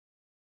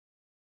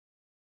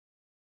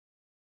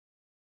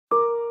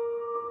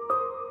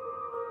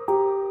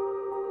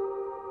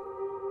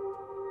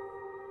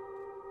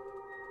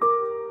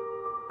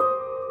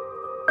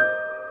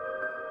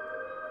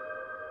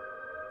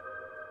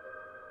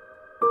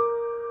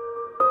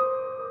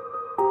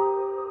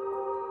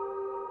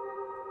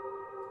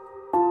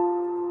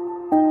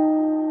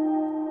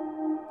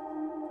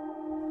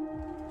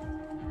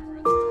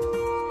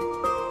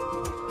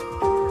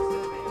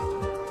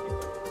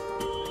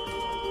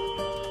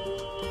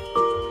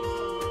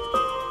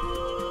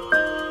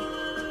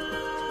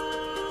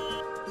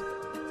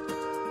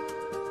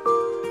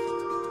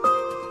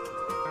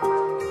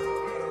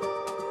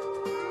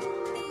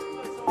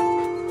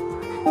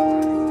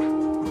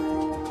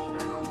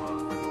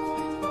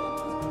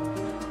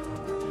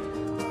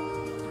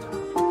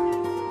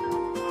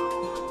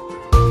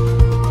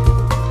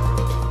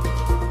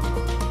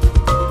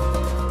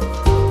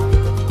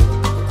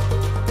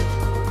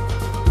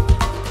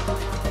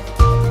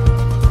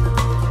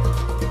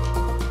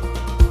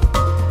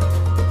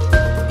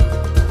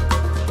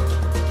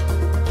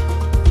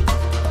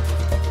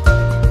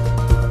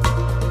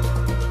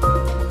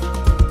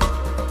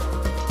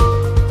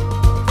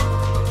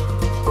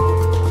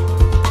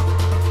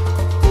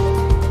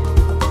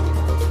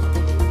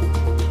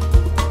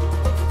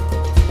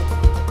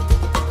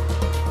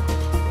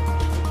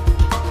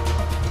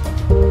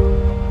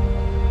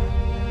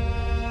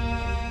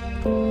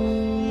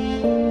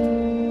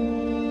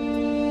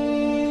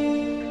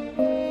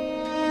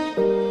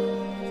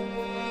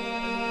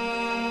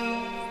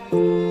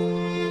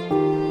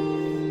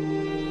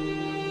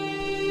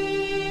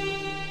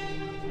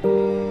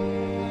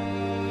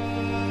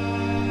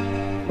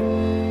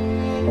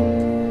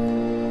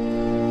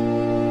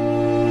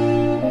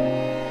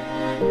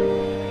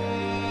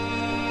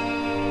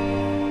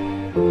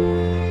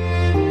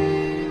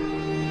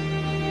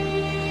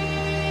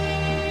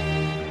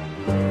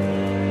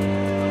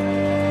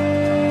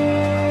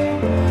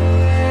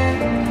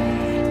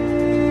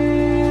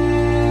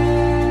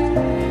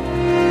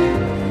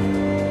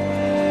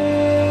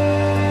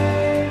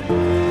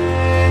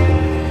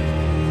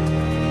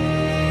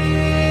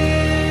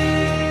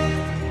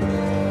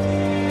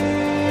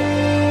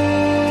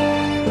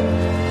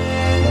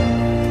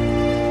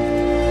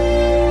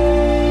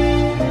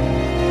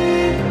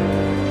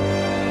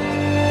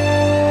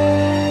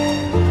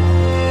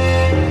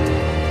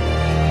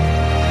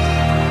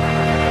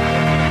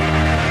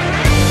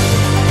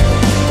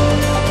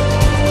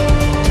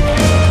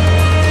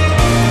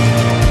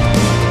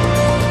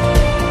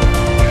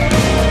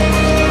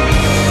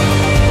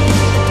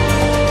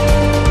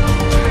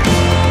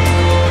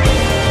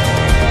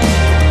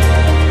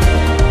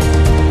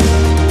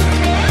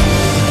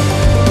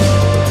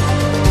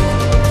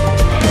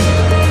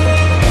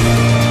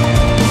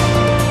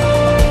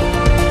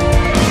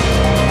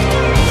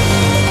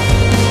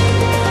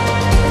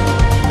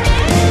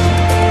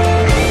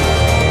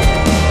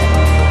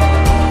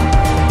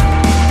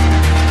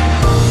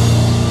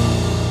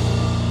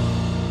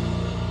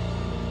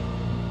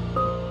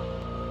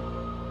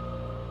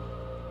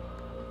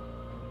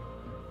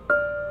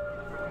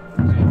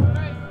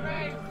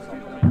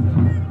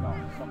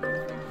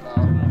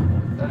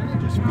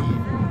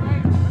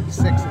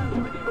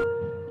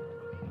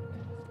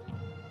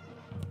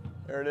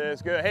There it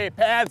is, good. Hey,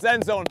 pads,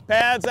 end zone,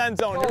 pads, end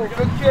zone. Oh,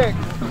 good kick.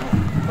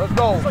 Let's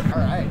go. All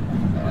right.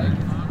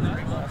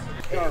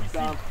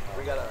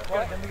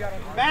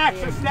 Max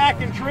is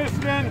stacking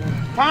Tristan.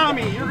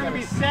 Tommy, you're going to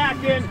be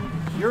stacking.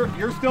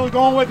 You're still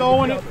going with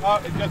Owen.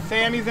 Just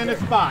Sammy's in his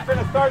spot. We're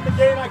going to start the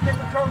game on kick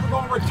return. We're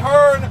going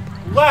return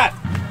left.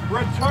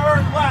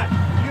 Return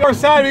left. Your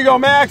side we go.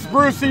 Max,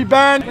 Brucey,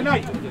 Ben.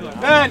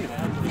 Ben,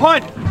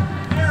 punt.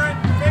 Aaron,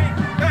 take,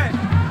 Ben.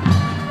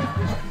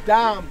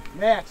 Dom,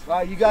 Max,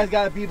 you guys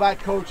got to be by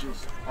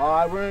coaches.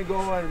 We're going to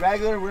go in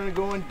regular. We're going to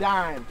go in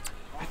dime.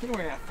 I think we're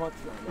going to have fun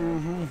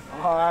tonight.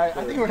 All right.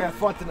 I think we're going to have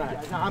fun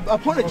tonight. Now, I'm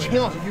putting a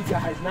challenge on you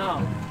guys now.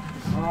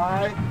 All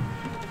right.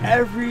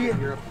 Every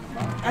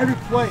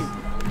play.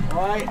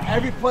 All right.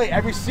 Every play,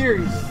 every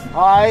series.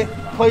 All right.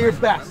 Play your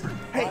best.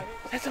 Hey,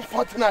 let's have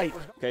fun tonight.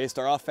 Okay,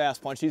 start off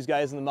fast. Punch these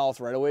guys in the mouth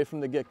right away from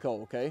the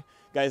get-go, okay?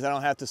 Guys, I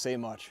don't have to say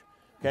much.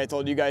 Okay, I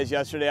told you guys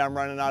yesterday I'm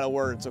running out of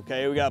words,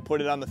 okay? We got to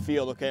put it on the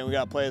field, okay? We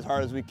got to play as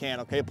hard as we can,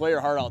 okay? Play your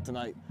heart out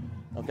tonight,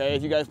 okay?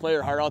 If you guys play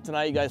your heart out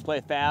tonight, you guys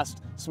play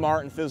fast,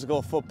 smart, and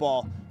physical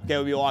football, okay?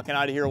 We'll be walking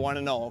out of here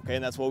 1-0, okay?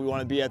 And that's what we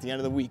want to be at the end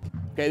of the week.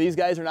 Okay, these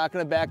guys are not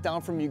going to back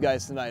down from you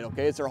guys tonight,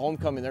 okay? It's their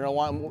homecoming. They're going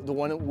to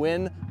want to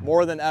win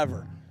more than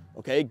ever,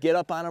 okay? Get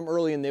up on them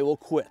early and they will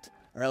quit.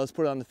 All right, let's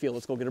put it on the field.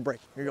 Let's go get a break.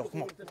 Here you go,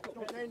 come on.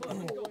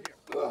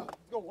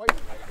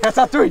 Catch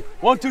out 3.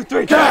 1, 2,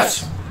 3.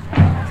 Catch!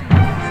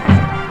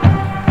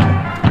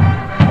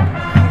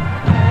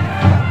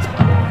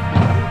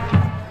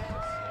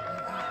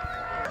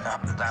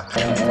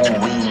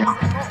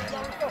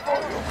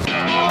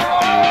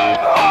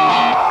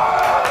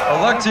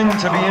 Electing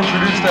to be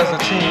introduced as a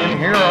team,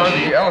 here are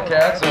the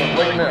L-Cats of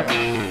Lake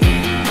Miff.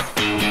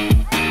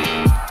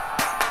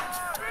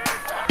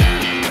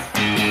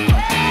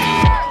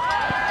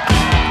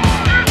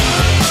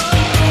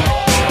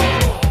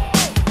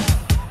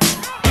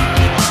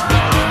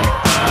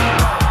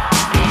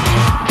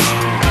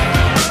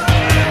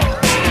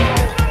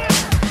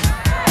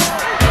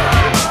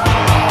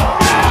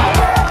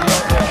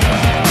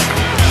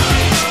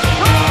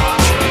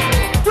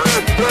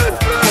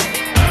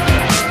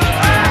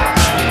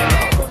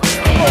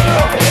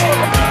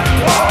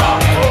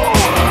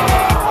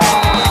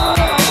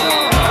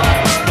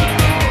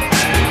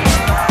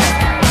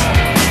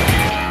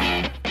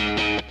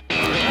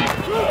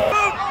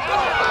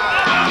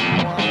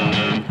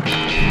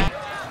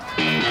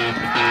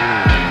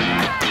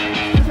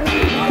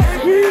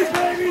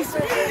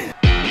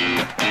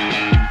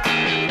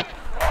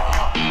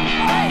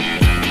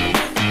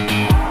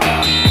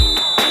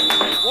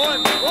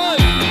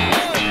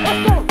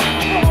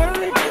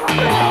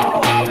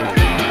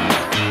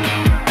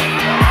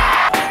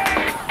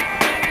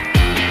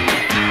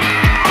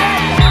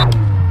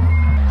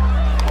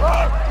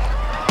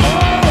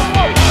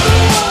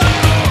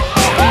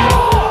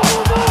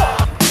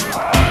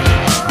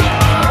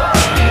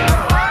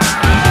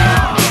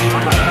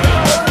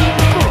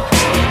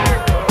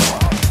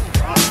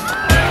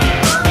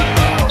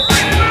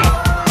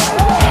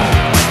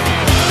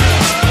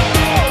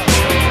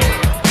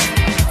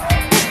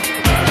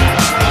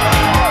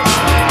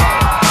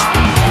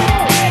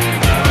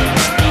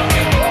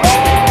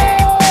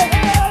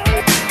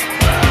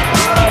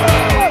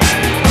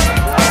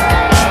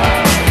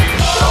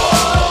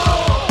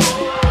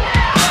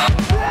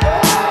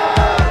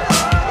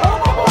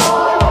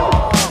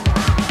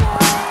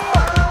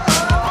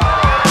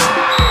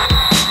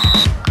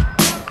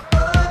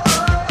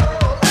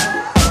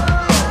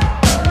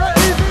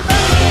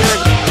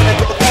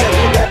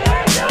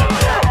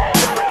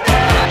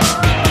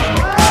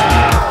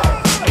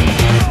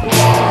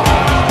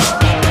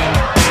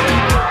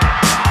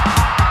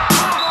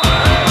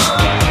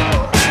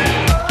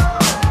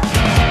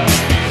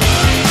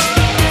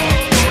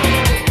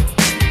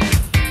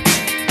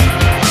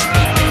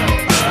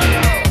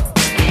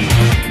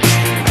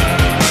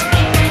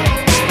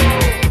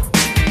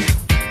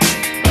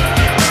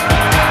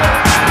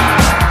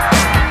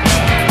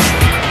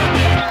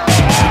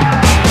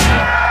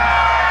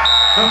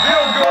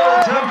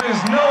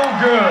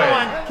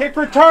 Kick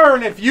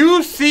return. If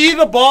you see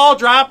the ball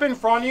drop in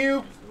front of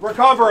you,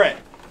 recover it.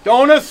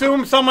 Don't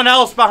assume someone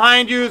else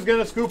behind you is going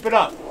to scoop it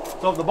up.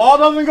 So if the ball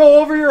doesn't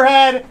go over your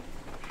head,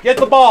 get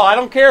the ball. I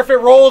don't care if it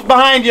rolls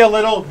behind you a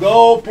little.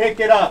 Go pick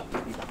it up.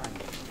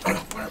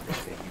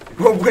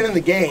 We're winning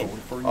the game.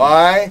 All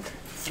right?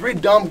 3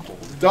 dumb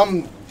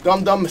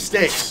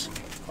mistakes.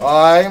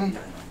 All right?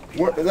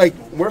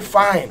 We're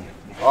fine.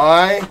 All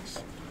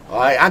right? All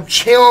right? I'm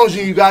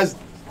challenging you guys.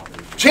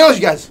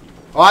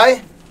 All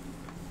right?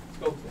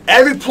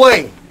 Every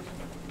play.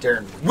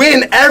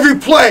 Win every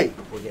play.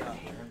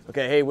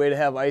 Okay, hey, way to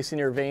have ice in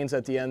your veins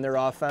at the end there,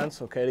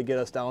 offense, okay, to get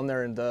us down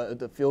there in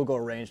the field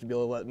goal range to be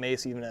able to let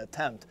Mace even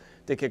attempt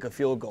to kick a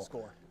field goal.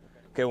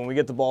 Okay, when we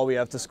get the ball, we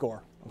have to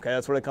score. Okay,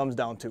 that's what it comes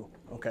down to.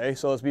 Okay,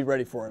 so let's be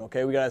ready for it.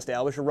 Okay, we got to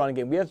establish a running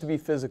game. We have to be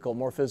physical,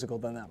 more physical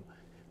than them.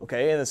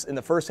 Okay, in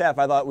the first half,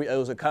 I thought it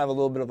was kind of a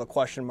little bit of a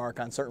question mark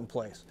on certain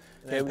plays.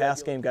 Okay,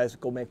 pass game, guys,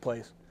 go make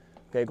plays.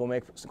 Okay, go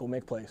make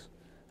plays.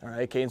 All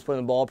right, Caden's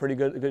putting the ball pretty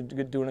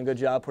good, doing a good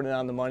job putting it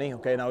on the money.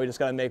 Okay, now we just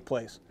got to make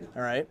plays.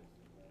 All right,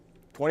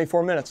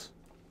 24 minutes.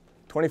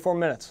 24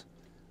 minutes.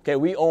 Okay,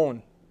 we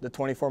own the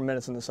 24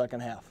 minutes in the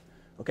second half.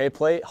 Okay,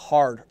 play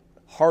hard,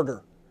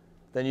 harder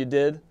than you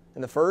did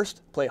in the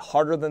first. Play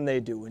harder than they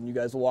do, and you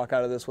guys will walk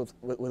out of this with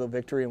a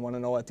victory and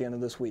 1-0 at the end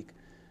of this week.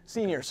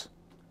 Seniors,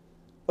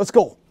 let's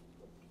go.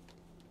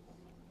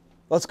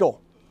 Let's go.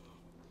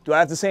 Do I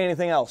have to say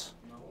anything else?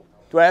 No.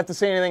 Do I have to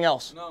say anything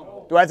else?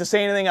 No. Do I have to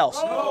say anything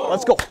else? No.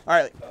 Let's go.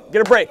 All right,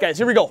 get a break, guys.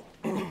 Here we go.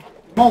 Come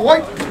on,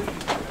 White.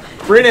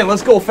 Bring it in.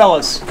 Let's go,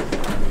 fellas.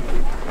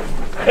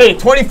 Hey,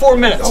 24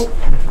 minutes.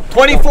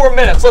 24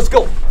 minutes. Let's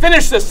go.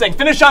 Finish this thing.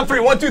 Finish on 3.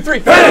 1, 2, 3.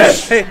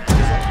 Finish! Hey.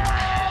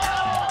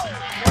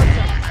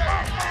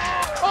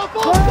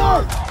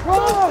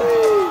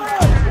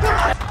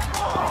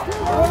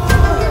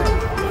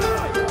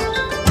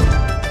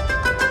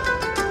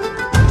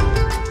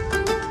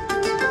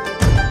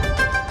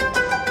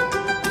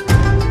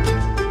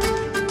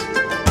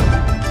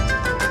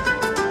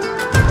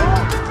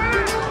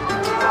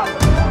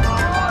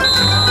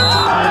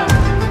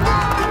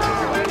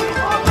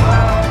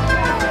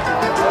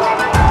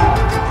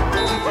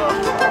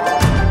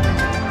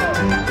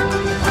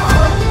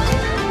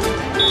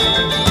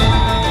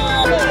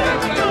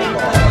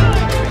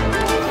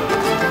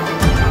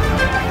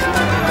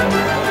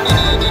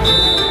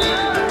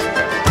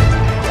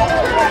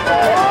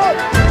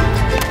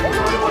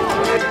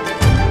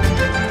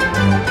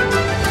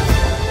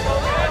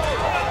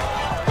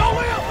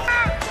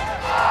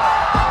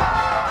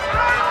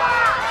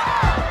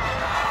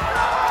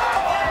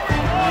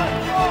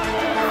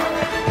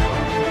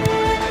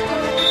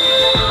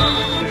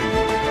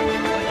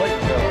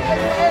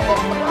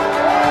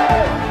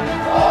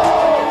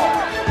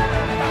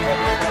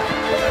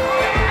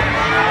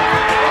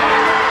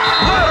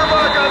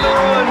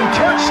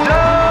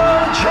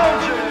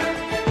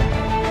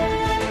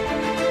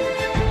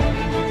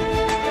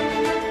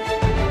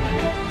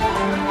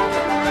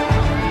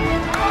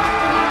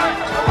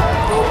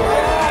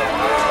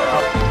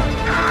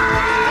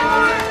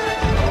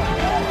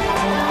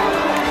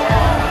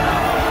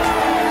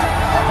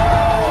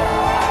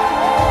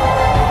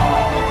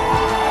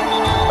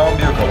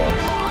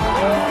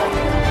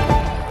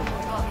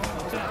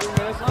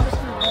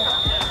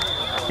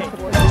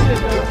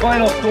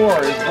 Final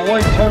score is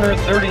Beloit Turner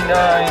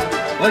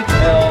 39, Lake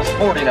Mills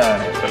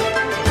 49.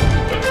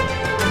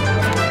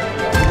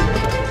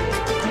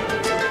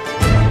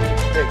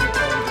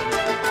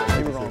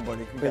 You were wrong,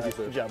 buddy.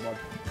 Good job, bud.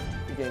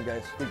 Good game,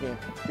 guys. Good game.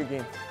 Good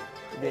game.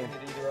 Good game.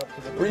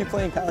 Where are you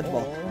playing college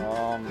ball?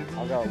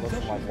 I gotta look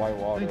at my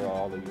Whitewater,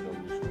 all the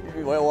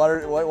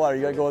Whitewater.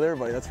 You gotta go with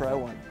everybody. That's where I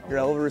won. You're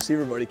a hell of a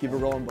receiver, buddy. Keep it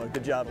rolling, bud.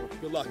 Good job.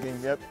 Good luck. Game.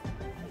 Yep.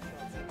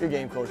 Good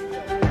game, coach.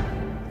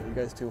 You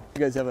guys too.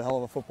 You guys have a hell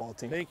of a football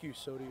team. Thank you.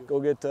 So do you. Go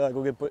get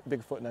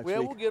Bigfoot next week.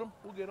 We'll get him.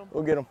 We'll get him.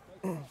 We'll get him.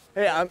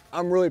 Hey,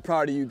 I'm really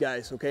proud of you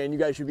guys. Okay, and you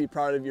guys should be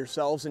proud of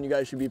yourselves, and you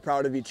guys should be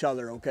proud of each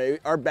other. Okay,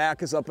 our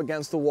back is up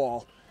against the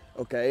wall.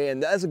 Okay,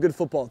 and that's a good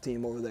football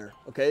team over there.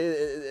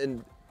 Okay,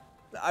 and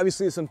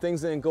obviously some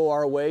things didn't go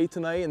our way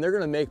tonight, and they're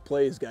gonna make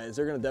plays, guys.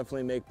 They're gonna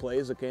definitely make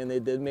plays. Okay, and they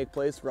did make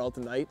plays throughout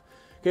the night.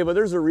 Okay, but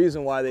there's a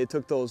reason why they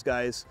took those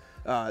guys.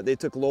 They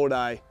took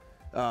Lodi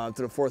to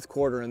the fourth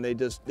quarter, and they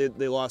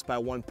lost by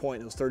 1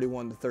 point. It was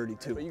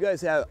 31-32. But you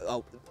guys have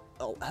a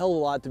hell of a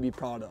lot to be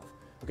proud of.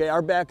 Okay,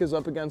 our back is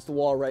up against the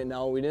wall right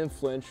now. We didn't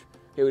flinch.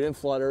 Okay, we didn't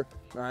flutter.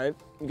 All right,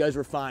 you guys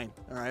were fine.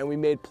 All right, we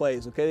made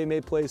plays. Okay, they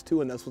made plays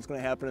too, and that's what's going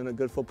to happen in a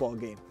good football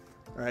game.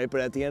 All right, but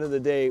at the end of the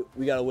day,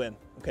 we got to win.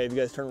 Okay, if you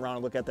guys turn around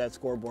and look at that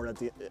scoreboard at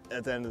the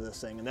end of this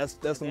thing, and that's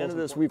the end of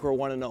this week. We're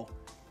 1-0.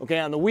 Okay,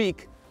 on the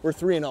week we're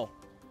 3-0.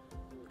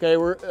 Okay,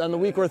 we're on the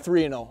week we're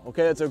 3-0.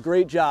 Okay, that's a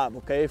great job.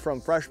 Okay,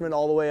 from freshman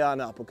all the way on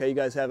up. Okay, you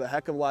guys have a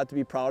heck of a lot to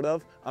be proud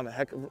of.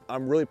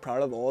 I'm really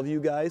proud of all of you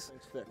guys.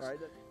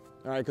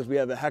 All right, because we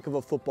have a heck of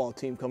a football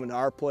team coming to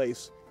our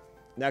place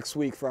next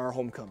week for our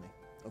homecoming.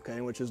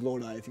 Okay, which is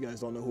Lodi. If you guys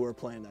don't know who we're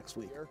playing next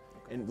week,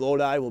 and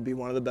Lodi will be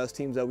one of the best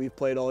teams that we've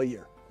played all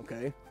year.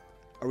 Okay,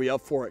 are we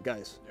up for it,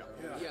 guys? Yeah.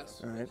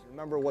 Yes. All right.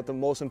 Remember what the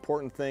most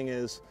important thing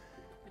is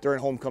during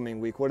homecoming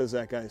week. What is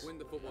that, guys? Win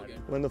the football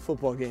game. Win the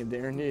football game,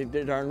 Darren.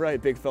 You're darn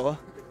right, big fella.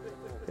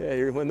 Yeah,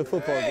 you're win the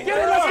football game. Get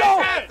it, let's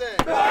go!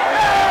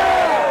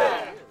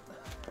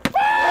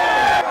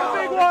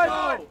 Big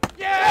one!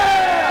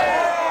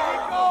 Yeah!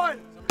 Keep going!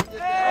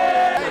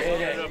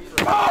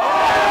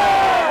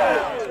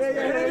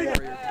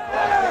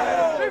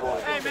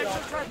 Hey, make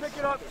sure to try to pick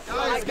it up.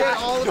 Guys, get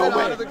all of it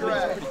out of the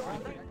grass.